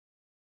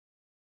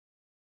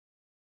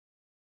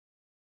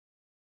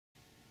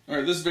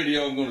Alright, this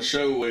video I'm going to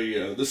show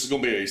this is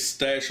going to be a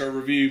stash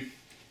overview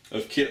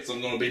of kits I'm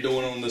going to be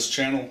doing on this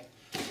channel.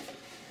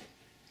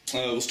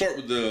 We'll start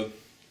with the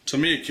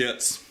Tamiya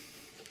kits.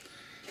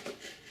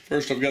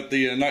 First I've got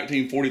the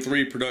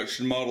 1943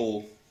 production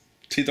model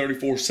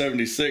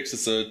T3476.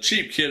 It's a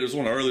cheap kit, it's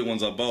one of the early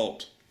ones I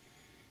bought.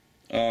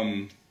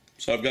 So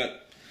I've got,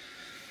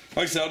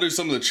 like I said, I'll do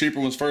some of the cheaper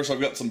ones first.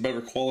 I've got some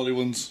better quality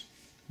ones,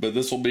 but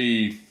this will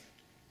be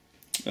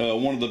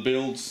one of the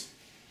builds.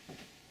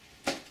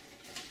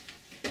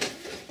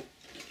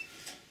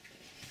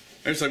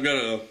 Next I've got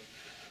a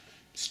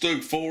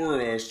Stug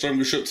 4, a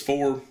Sturmgeschütz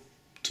 4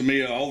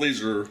 Tamiya. All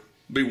these are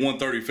be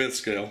 1/35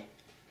 scale.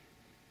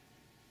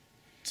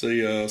 It's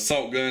a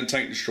assault gun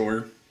tank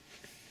destroyer.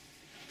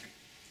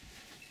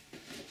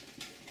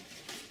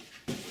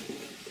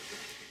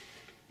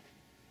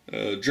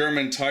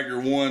 German Tiger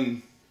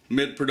 1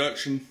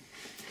 mid-production.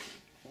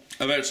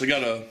 I've actually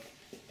got a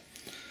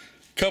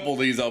couple of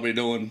these I'll be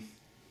doing.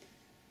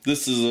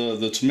 This is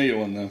the Tamiya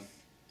one though.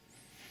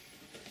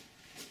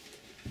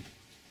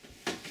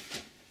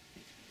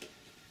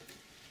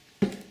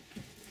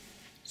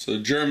 So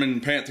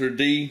German Panther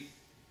D.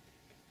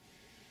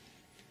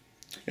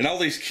 And all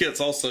these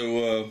kits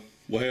also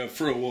will have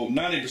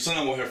 90% of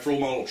them will have full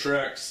model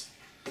tracks,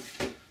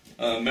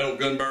 metal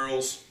gun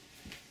barrels.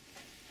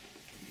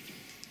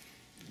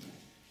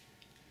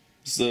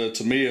 This is the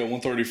Tamiya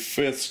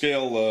 1/35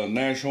 scale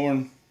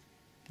Nashorn,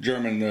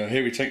 German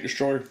heavy tank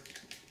destroyer.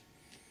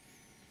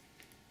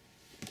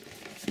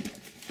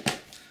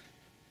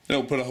 They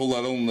don't put a whole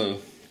lot on the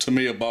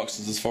Tamiya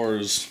boxes as far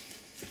as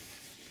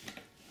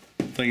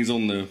things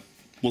on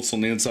what's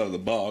on the inside of the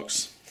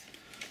box,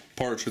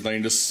 parts or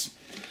thing, just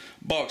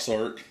box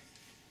art.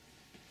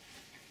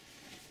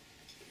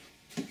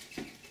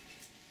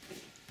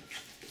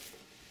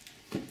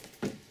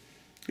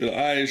 Got an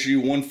ISU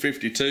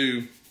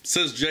 152. It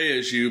says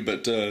JSU,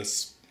 but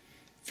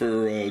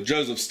for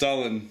Joseph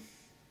Stalin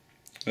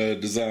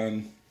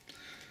design.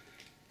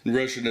 In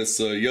Russian, it's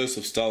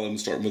Joseph Stalin,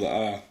 starting with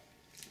an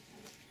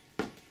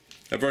I.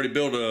 I've already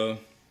built a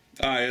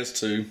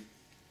IS-2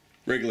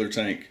 regular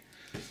tank.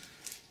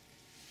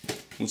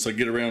 Once I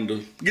get around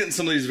to getting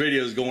some of these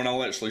videos going,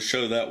 I'll actually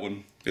show that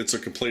one. It's a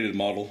completed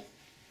model.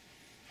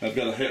 I've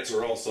got a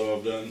Hetzer also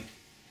I've done.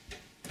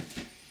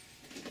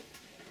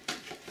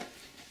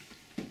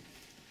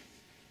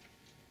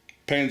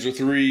 Panzer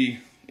III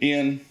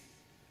N.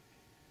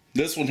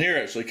 This one here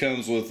actually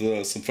comes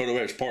with some photo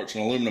etched parts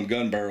and aluminum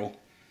gun barrel.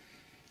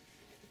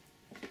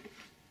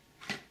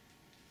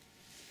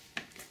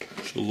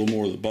 Show a little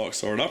more of the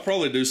box art. I'll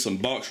probably do some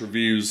box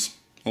reviews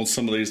on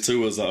some of these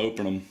too as I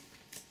open them.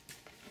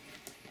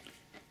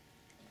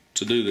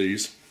 To do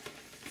these.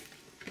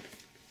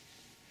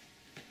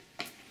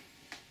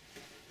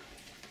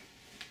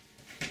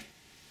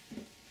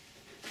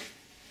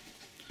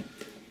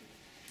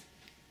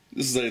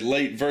 This is a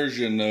late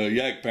version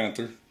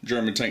Jagdpanther,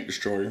 German tank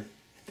destroyer.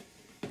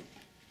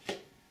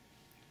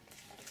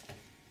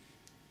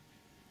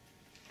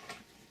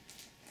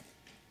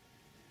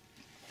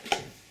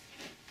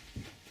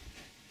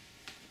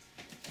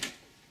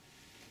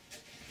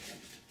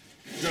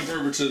 Jump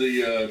over to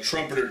the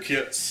trumpeter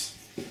kits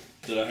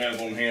that I have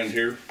on hand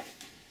here.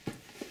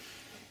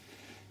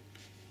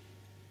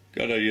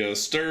 Got a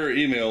Stir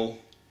email.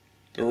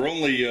 There were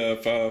only,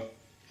 if I'm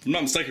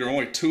not mistaken, there were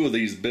only 2 of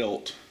these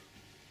built.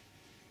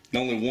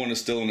 And only one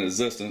is still in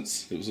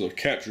existence. It was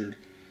captured.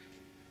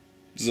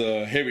 It's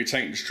a heavy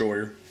tank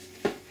destroyer.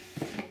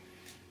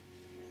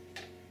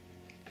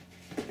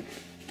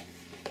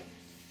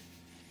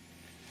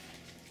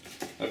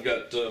 I've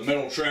got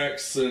metal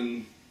tracks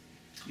and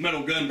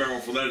metal gun barrel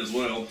for that as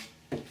well.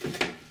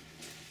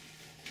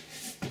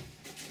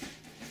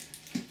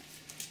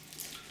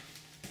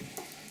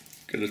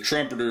 Got a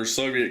trumpeter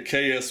Soviet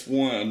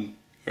KS-1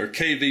 or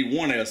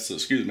KV-1S,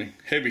 excuse me,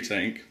 heavy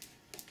tank.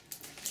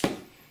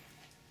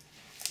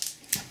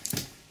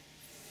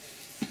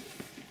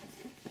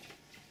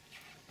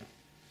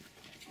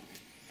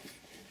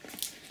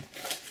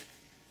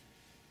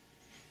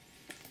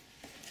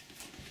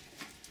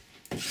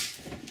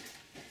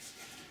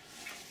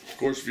 Of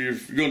course, if you're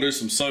going to do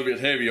some Soviet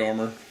heavy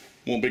armor,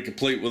 won't be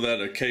complete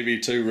without a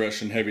KV-2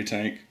 Russian heavy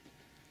tank.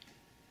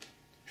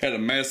 Had a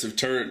massive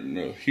turret and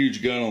a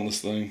huge gun on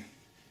this thing.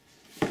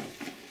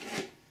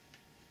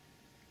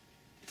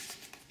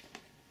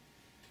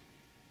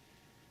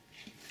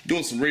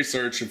 Doing some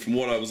research, and from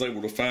what I was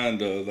able to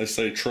find, they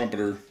say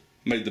Trumpeter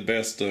made the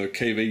best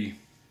KV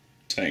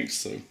tanks.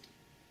 So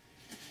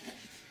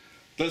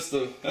that's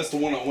the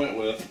one I went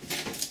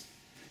with.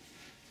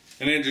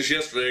 And then just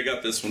yesterday, I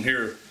got this one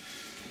here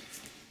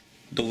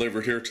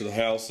delivered here to the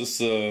house.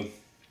 This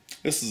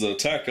is a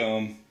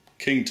TACOM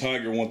King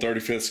Tiger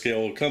 1/35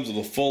 scale. It comes with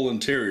a full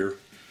interior.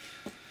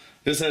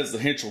 This has the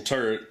Henschel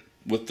turret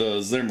with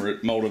the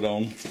Zimmerit molded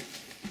on.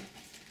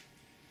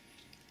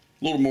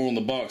 A little more on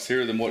the box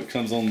here than what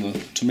comes on the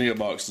Tamiya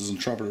boxes and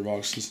trumpeter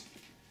boxes.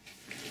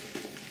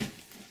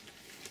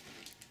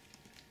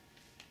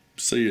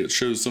 See, it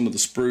shows some of the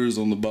sprues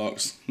on the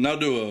box. And I'll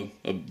do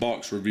a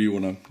box review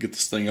when I get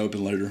this thing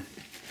open later.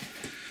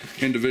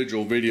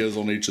 Individual videos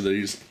on each of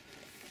these.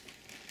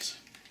 It's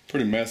a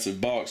pretty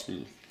massive box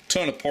with a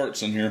ton of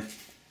parts in here.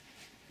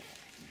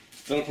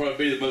 That'll probably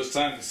be the most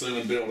time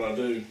consuming build I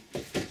do.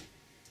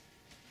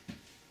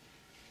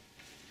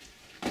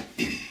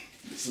 Get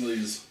some of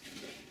these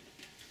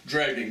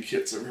Dragon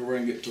kits over here where I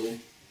can get to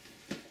them.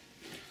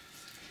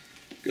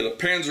 Got a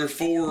Panzer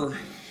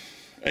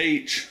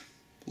IV-H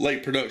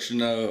late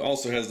production,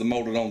 also has the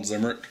molded on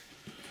Zimmerit.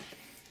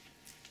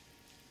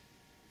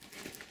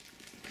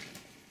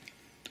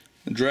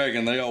 The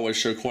Dragon, they always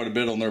show quite a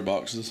bit on their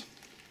boxes.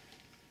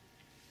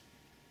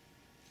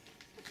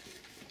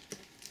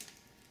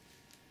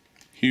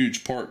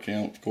 Huge part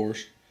count, of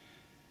course.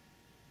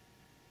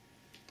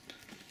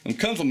 And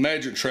comes with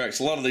magic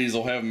tracks. A lot of these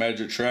will have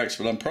magic tracks,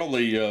 but I'm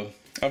probably,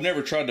 I've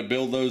never tried to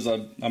build those.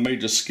 I may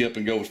just skip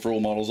and go with Frill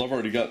models. I've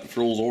already got the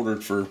Frills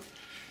ordered for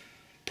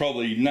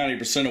probably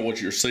 90% of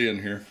what you're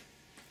seeing here.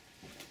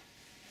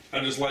 I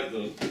just like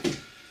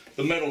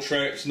the metal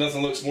tracks.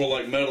 Nothing looks more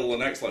like metal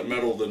and acts like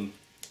metal than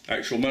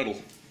actual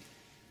metal.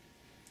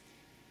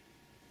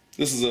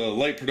 This is a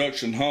late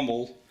production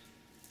Hummel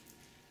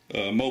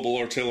mobile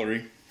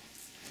artillery.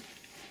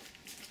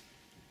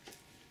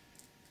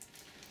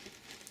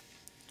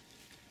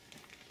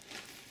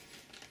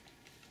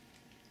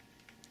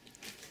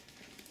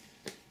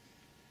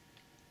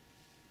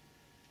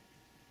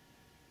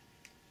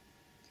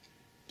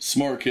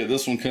 Smart kit.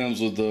 This one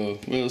comes with the,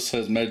 well, this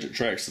has magic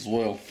tracks as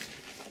well.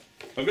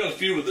 I've got a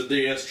few with the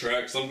DS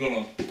tracks. I'm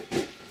gonna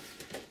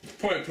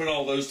probably put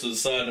all those to the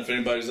side, and if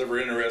anybody's ever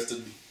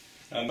interested,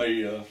 I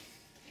may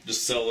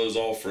just sell those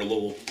off for a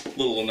little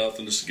or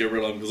nothing just to get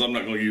rid of them, because I'm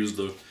not going to use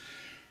the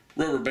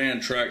rubber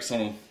band tracks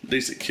on a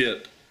decent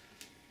kit.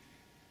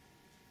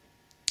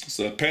 It's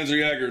a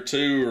Panzerjäger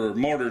II or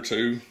Marder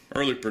II,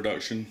 early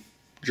production,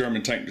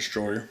 German tank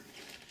destroyer.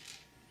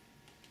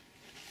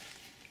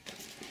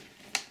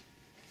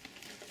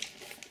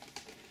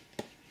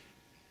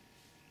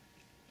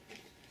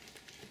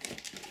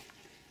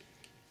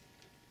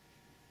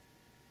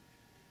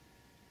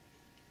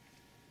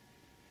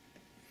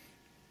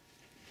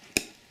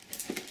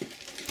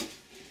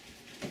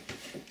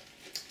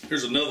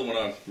 Here's another one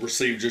I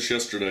received just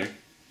yesterday.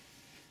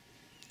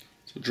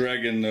 It's a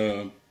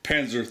Dragon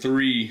Panzer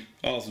III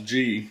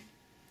Aus-G.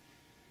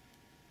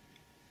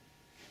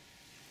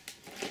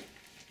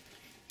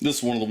 This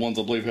is one of the ones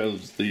I believe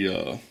has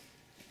the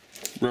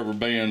rubber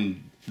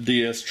band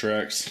DS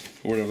tracks,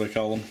 or whatever they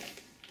call them.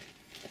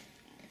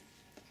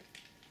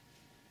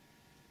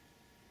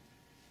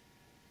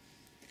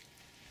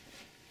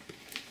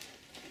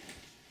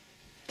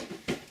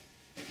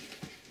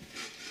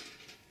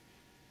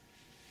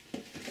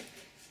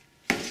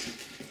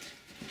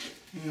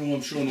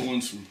 I'm showing the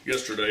ones from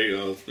yesterday.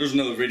 There's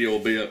another video will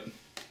be up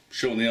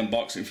showing the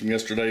unboxing from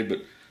yesterday,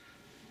 but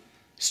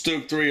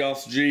Stug 3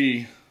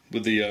 Aus-G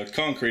with the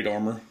concrete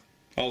armor,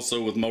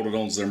 also with molded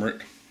on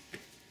Zimmerit.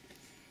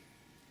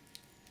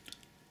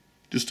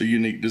 Just a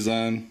unique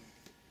design.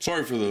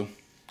 Sorry for the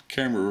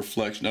camera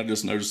reflection, I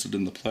just noticed it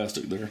in the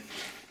plastic there.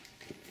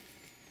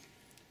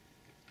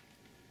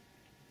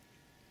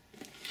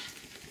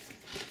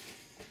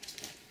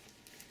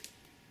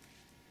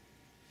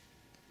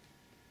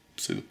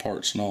 See the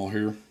parts and all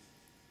here.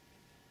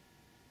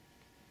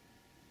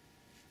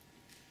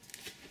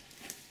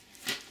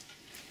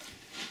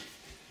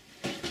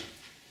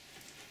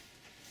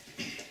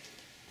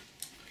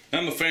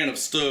 I'm a fan of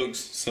Stugs,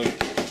 so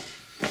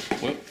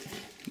well,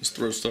 just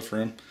throw stuff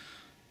around.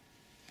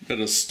 Got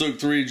a Stug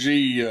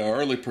 3G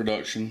early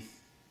production.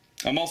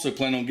 I'm also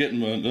planning on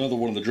getting another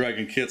one of the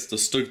Dragon kits, the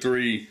Stug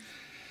 3.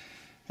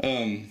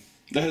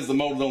 That has the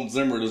molded on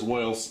Zimmerit as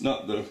well. It's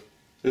not the.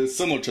 It's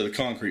similar to the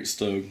concrete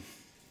Stug.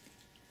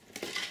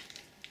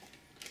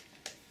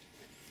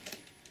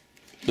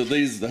 But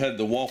these that had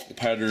the waffle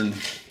pattern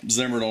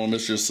Zimmerit on them,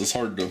 it's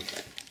hard to,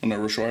 I'm not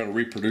real sure how to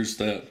reproduce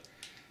that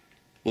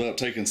without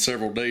taking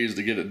several days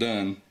to get it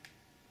done.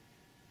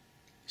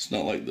 It's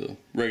not like the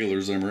regular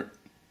Zimmerit.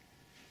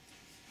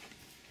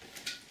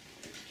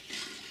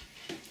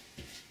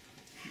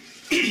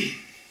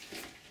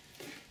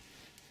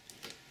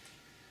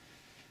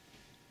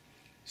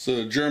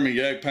 So German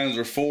Jagdpanzer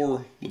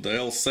IV with the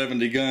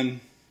L70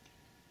 gun,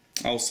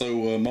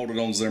 also molded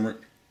on Zimmerit.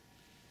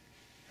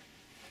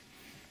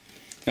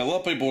 Now, a lot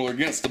of people are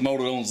against the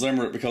molded on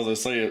Zimmerit because they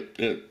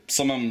say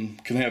some of them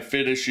can have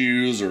fit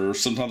issues, or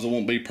sometimes it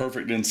won't be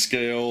perfect in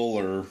scale,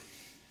 or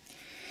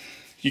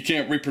you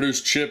can't reproduce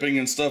chipping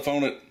and stuff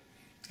on it.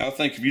 I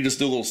think if you just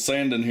do a little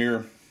sand in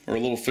here or a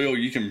little fill,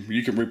 you can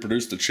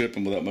reproduce the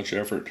chipping without much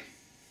effort.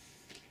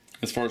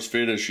 As far as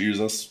fit issues,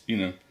 that's, you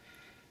know,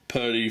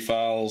 putty,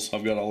 files,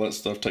 I've got all that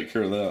stuff, take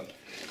care of that.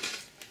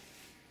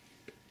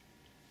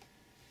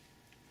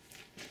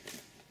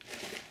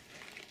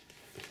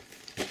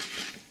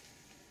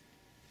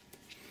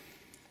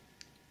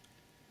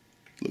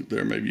 Look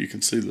there, maybe you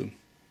can see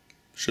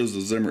shows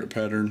the Zimmerit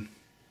pattern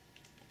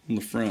on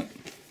the front.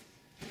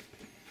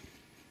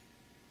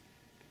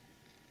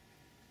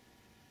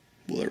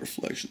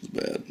 reflection's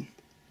bad.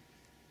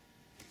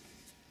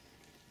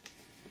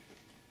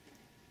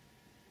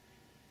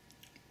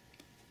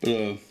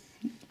 But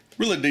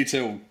really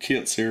detailed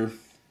kits here.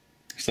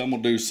 So I'm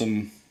gonna do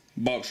some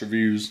box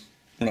reviews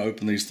when I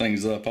open these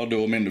things up. I'll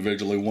do them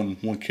individually,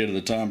 one kit at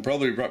a time,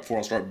 probably right before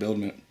I start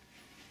building it.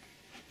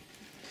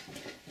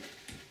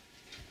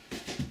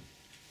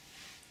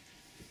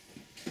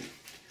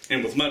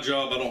 And with my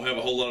job, I don't have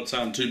a whole lot of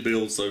time to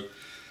build, so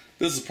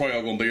this is probably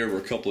all going to be over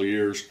a couple of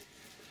years.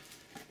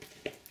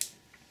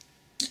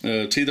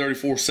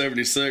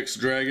 T-34-76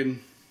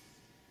 Dragon,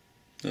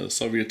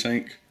 Soviet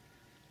tank.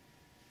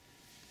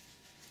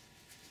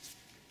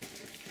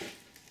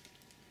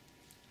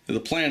 The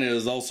plan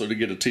is also to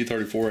get a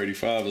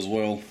T-34-85 as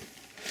well.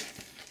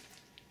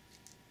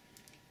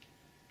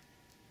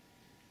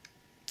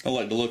 I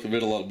like the look of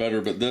it a lot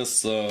better, but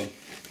this, there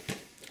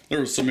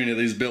were so many of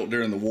these built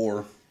during the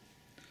war.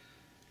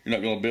 You're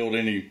not going to build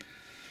any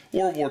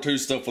World War II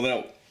stuff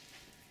without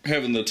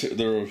having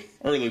the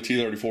early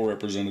T-34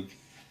 represented.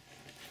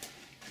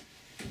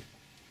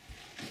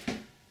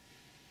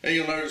 And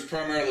you'll notice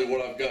primarily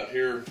what I've got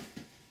here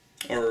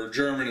are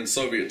German and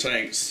Soviet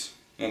tanks,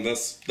 and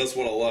that's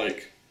what I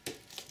like.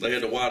 They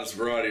had the widest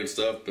variety of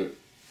stuff, but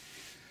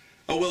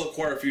I will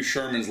acquire a few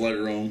Shermans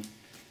later on.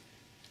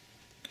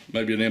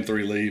 Maybe an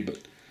M3 Lee, but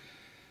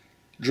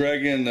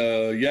Dragon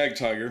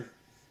Jagdtiger.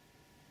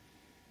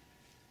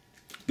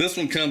 This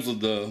one comes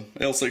with the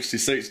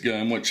L66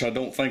 gun, which I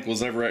don't think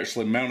was ever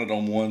actually mounted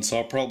on one, so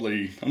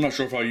I'm not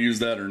sure if I'll use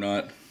that or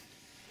not.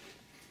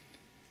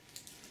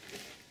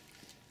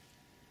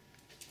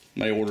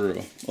 May order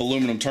an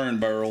aluminum turn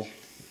barrel.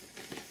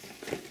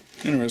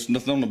 Interesting,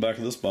 nothing on the back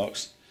of this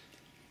box.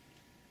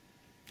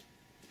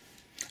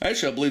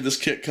 Actually, I believe this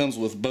kit comes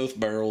with both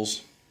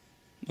barrels.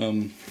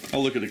 I'll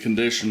look at the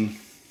condition.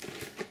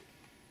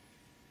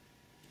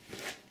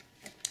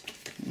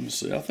 Let me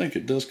see, I think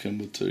it does come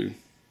with two.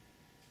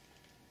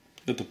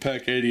 Got the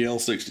Pak 80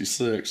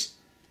 L66.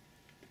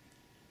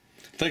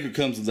 I think it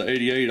comes with the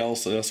 88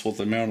 also, that's what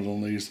they mounted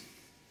on these.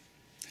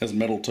 Has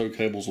metal tow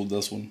cables with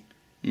this one.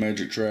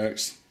 Magic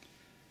tracks.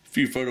 A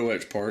few photo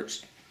etch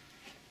parts.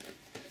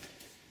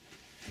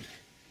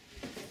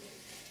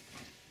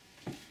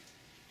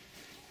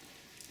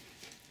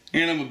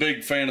 And I'm a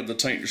big fan of the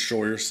tank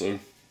destroyer, so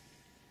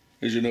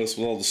as you notice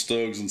with all the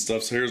Stugs and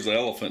stuff. So here's the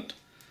Elephant.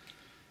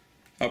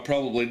 I'll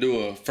probably do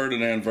a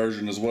Ferdinand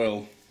version as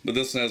well, but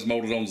this one has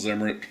molded on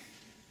Zimmerit.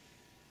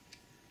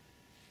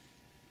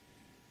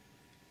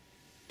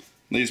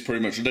 These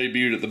pretty much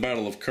debuted at the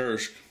Battle of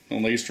Kursk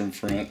on the Eastern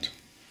Front.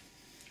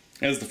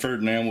 As the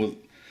Ferdinand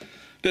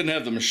didn't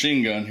have the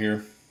machine gun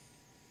here,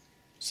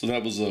 so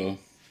that was a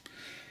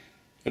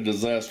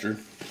disaster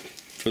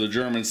for the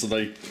Germans. So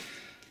they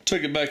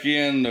took it back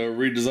in,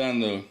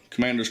 redesigned the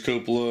commander's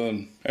cupola,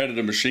 and added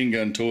a machine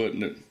gun to it,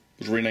 and it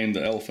was renamed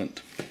the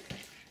Elephant.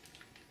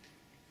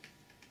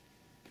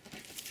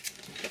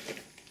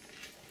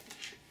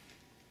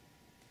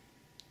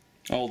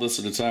 All this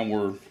at a time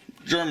where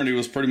Germany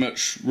was pretty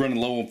much running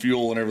low on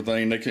fuel and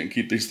everything. They couldn't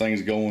keep these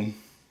things going.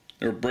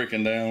 They were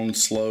breaking down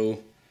slow.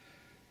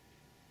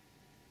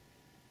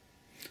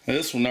 Now,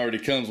 this one already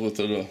comes with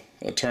a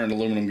turned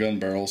aluminum gun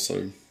barrel,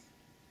 so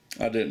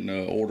I didn't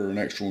order an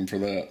extra one for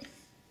that.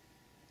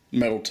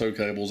 Metal tow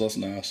cables, that's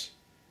nice.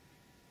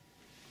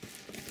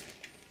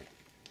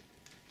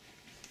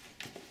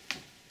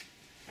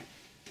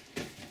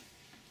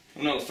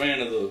 I'm not a fan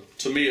of the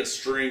Tamiya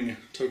string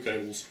tow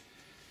cables.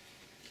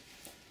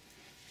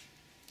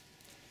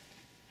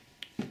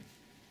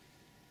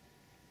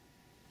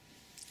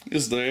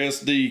 This is the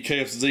SD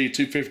KFZ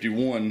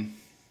 251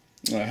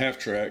 half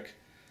track.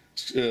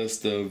 It's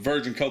the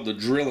version called the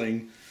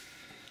Drilling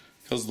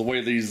because of the way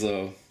these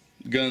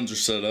guns are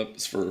set up.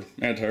 It's for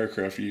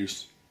anti-aircraft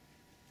use.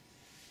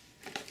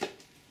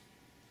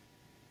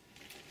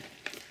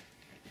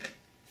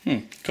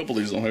 A couple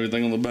of these don't have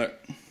anything on the back.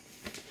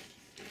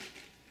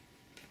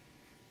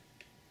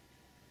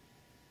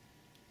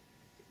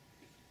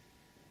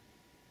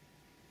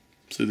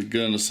 See the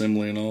gun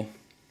assembly and all.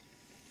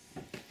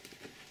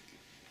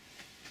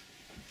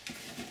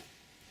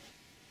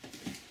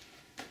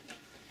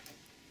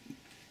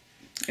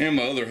 And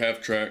my other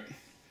half track.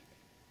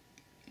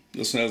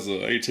 This one has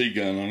an AT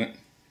gun on it.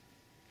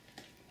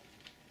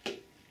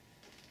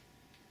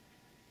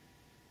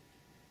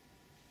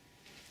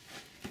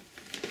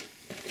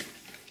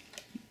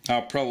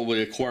 I'll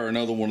probably acquire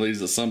another one of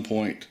these at some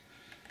point.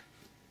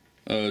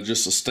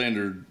 Just a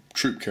standard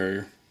troop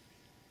carrier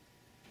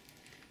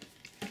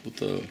with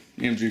the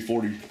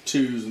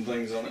MG42s and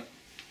things on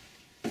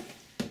it.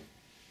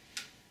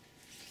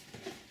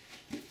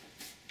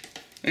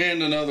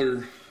 And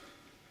another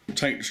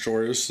tank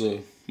destroyer. This is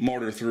a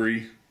Marder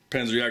 3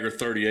 Panzerjäger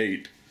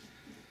 38.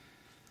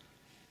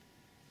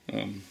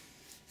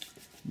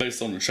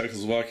 Based on the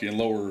Czechoslovakian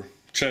lower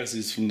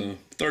chassis from the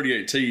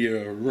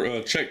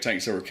 38T Czech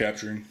tanks they were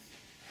capturing.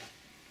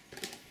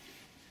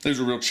 These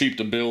were real cheap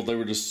to build. They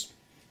were just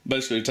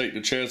basically take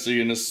the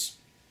chassis and just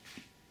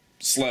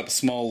slap a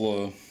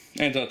small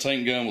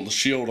anti-tank gun with a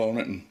shield on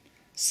it and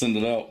send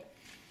it out.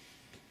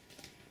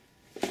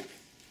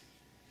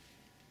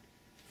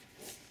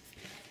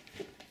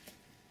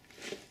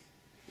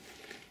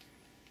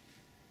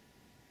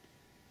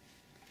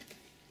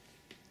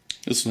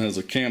 This one has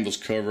a canvas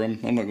cover. I'm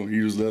not going to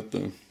use that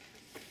though.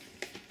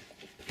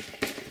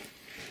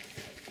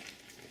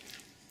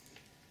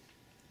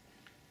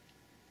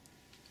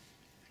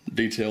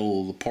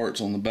 Detail the parts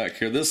on the back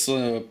here. This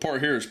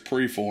part here is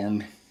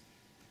preformed,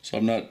 so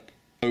I've not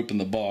opened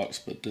the box,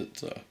 but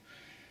it's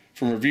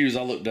from reviews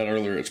I looked at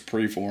earlier, it's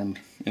preformed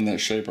in that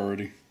shape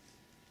already.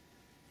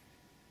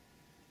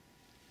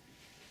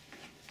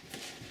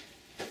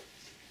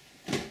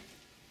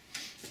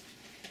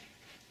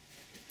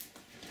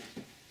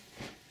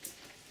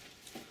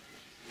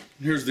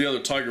 Here's the other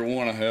Tiger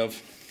 1 I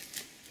have.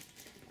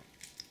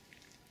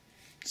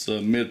 It's a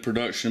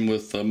mid-production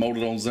with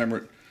molded on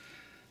Zimmerit.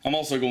 I'm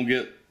also going to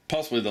get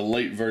possibly the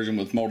late version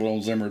with molded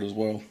on Zimmerit as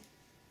well.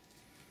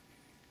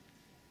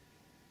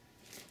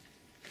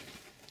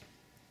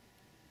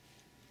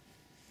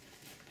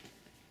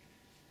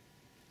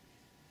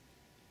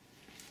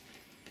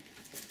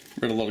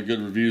 Read a lot of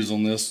good reviews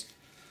on this,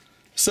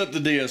 except the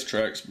DS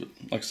tracks, but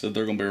like I said,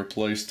 they're going to be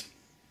replaced.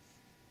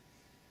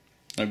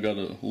 I've got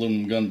an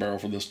aluminum gun barrel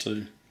for this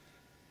too.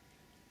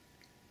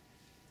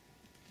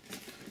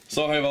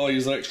 So I have all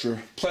these extra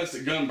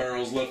plastic gun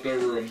barrels left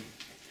over.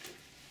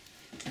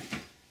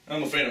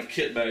 I'm a fan of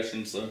kit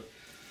bashing, so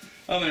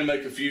I may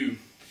make a few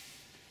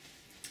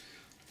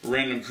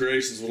random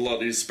creations with a lot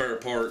of these spare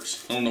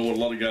parts. I don't know what a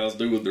lot of guys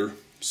do with their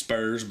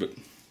spares, but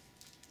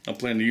I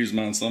plan to use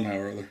mine somehow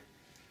or other.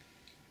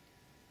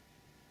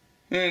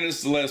 And this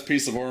is the last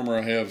piece of armor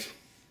I have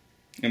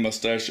in my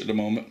stash at the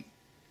moment.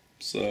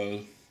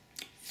 So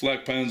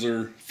Flak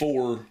Panzer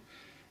IV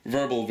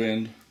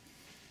Wirbelwind.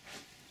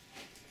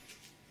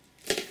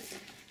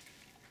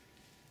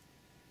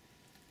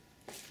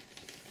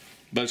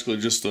 Basically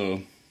just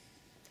a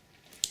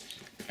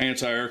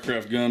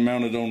anti-aircraft gun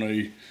mounted on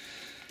a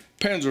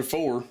Panzer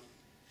IV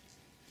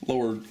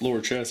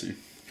lower chassis.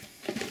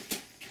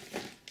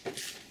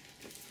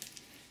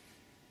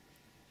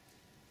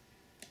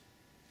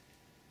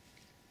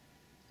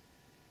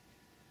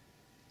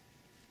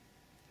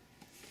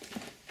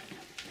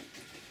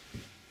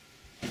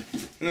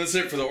 And that's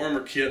it for the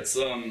armor kits.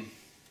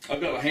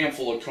 I've got a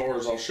handful of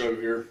cars I'll show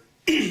here.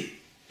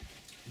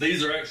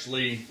 These are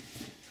actually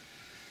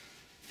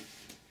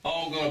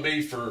all going to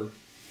be for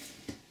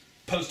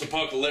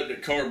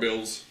post-apocalyptic car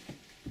builds.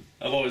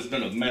 I've always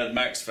been a Mad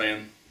Max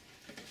fan,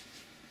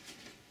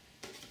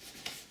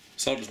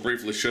 so I'll just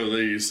briefly show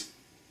these.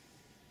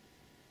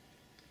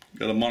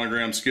 Got a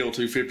monogram Skill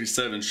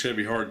 257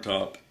 Chevy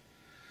hardtop,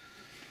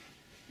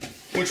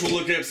 which will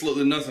look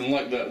absolutely nothing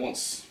like that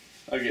once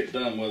I get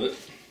done with it.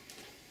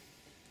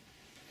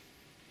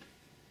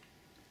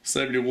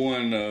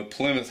 71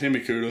 Plymouth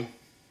Hemi-Cuda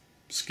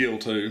Skill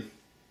 2.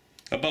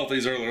 I bought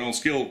these earlier on.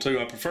 Skill 2,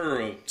 I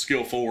prefer a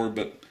Skill 4,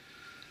 but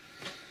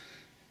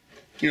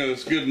you know,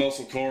 it's a good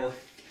muscle car.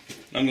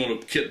 I'm going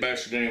to kit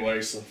bash it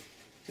anyway, so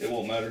it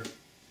won't matter.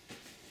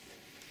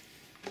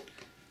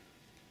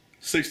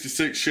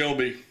 66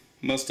 Shelby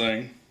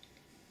Mustang.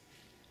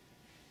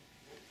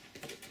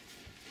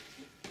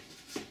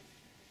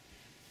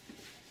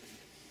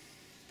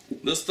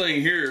 This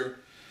thing here,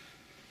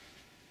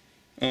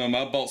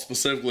 I bought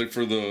specifically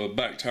for the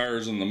back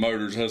tires and the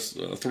motors. It has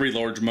 3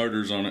 large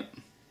motors on it.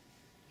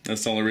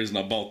 That's the only reason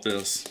I bought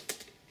this.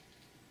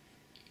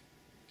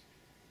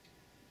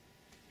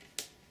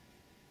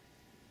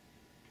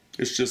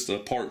 It's just a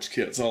parts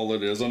kit, that's all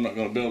it is. I'm not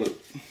going to build it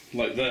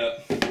like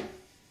that.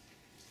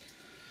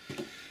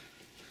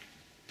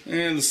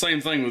 And the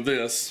same thing with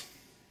this.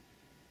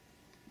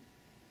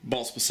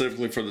 Bought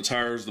specifically for the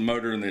tires, the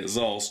motor, and the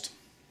exhaust.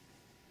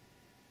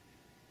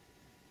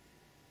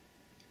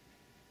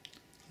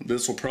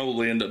 This will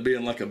probably end up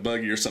being like a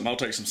buggy or something. I'll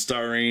take some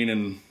styrene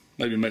and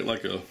maybe make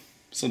like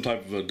some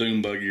type of a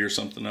dune buggy or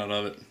something out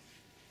of it.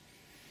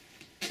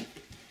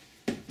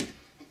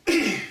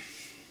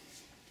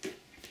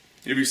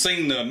 If you've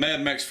seen the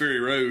Mad Max Fury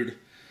Road,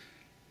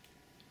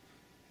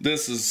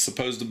 this is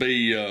supposed to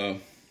be, I'm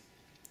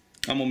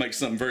going to make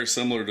something very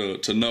similar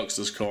to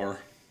Nux's car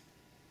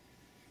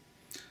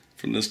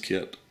from this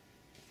kit.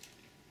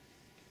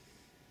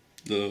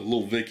 The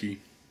little Vicky.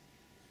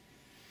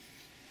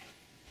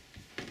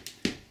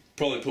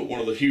 Probably put one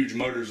of the huge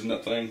motors in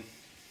that thing.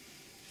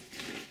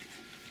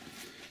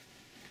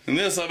 And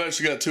this, I've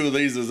actually got 2 of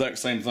these, the exact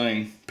same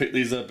thing. Picked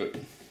these up at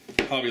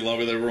Hobby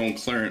Lobby, they were on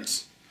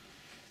clearance.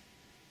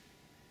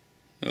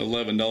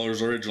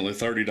 $11, originally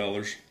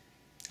 $30.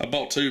 I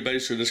bought 2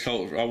 basically just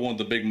because I wanted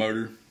the big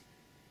motor.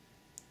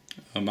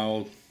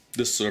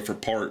 This is for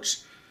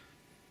parts.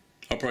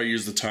 I'll probably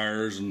use the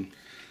tires and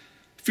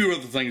a few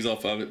other things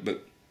off of it,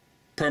 but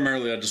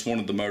primarily I just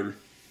wanted the motor.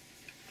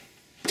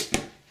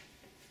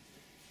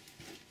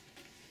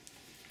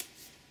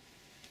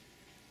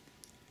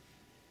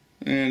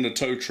 And a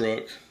tow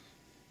truck.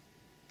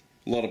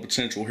 A lot of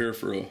potential here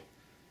for a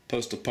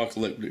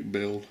post-apocalyptic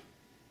build.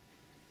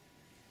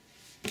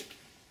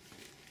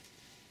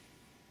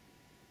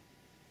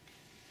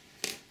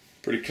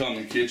 Pretty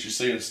common kit you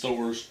see in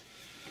stores.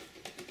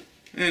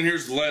 And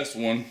here's the last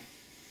one.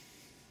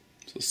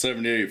 It's a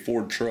 78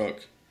 Ford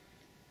truck.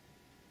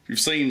 if you've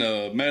seen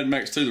Mad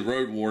Max 2: The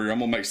Road Warrior, I'm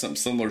gonna make something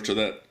similar to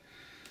that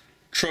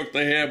truck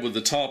they had with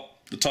the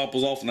top. The top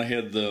was off, and they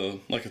had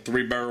like a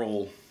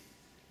 3-barrel.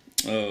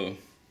 I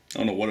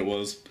don't know what it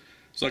was.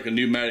 It's like a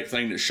pneumatic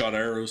thing that shot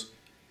arrows.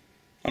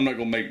 I'm not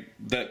gonna make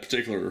that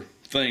particular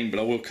thing, but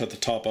I will cut the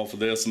top off of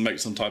this and make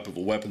some type of a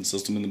weapon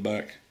system in the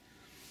back.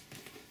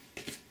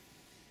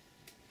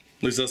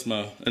 At least that's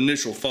my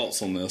initial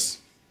thoughts on this.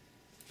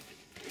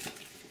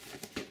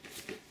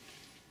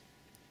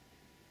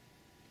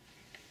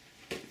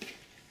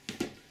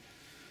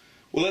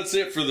 Well, that's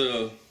it for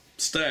the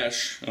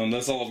stash.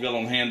 That's all I've got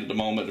on hand at the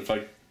moment. If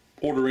I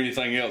order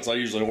anything else, I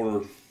usually order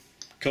a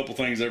couple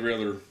things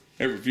every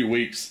few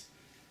weeks,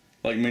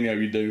 like many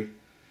of you do.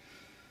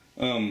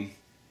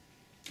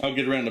 I'll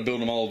get around to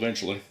building them all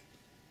eventually.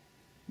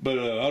 But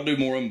I'll do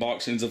more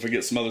unboxings if I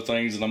get some other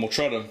things, and I'm going to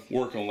try to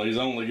work on these.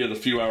 I only get a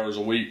few hours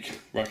a week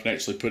where I can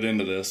actually put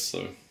into this.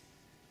 So,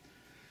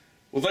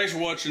 well, thanks for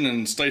watching,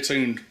 and stay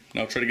tuned,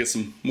 and I'll try to get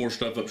some more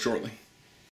stuff up shortly.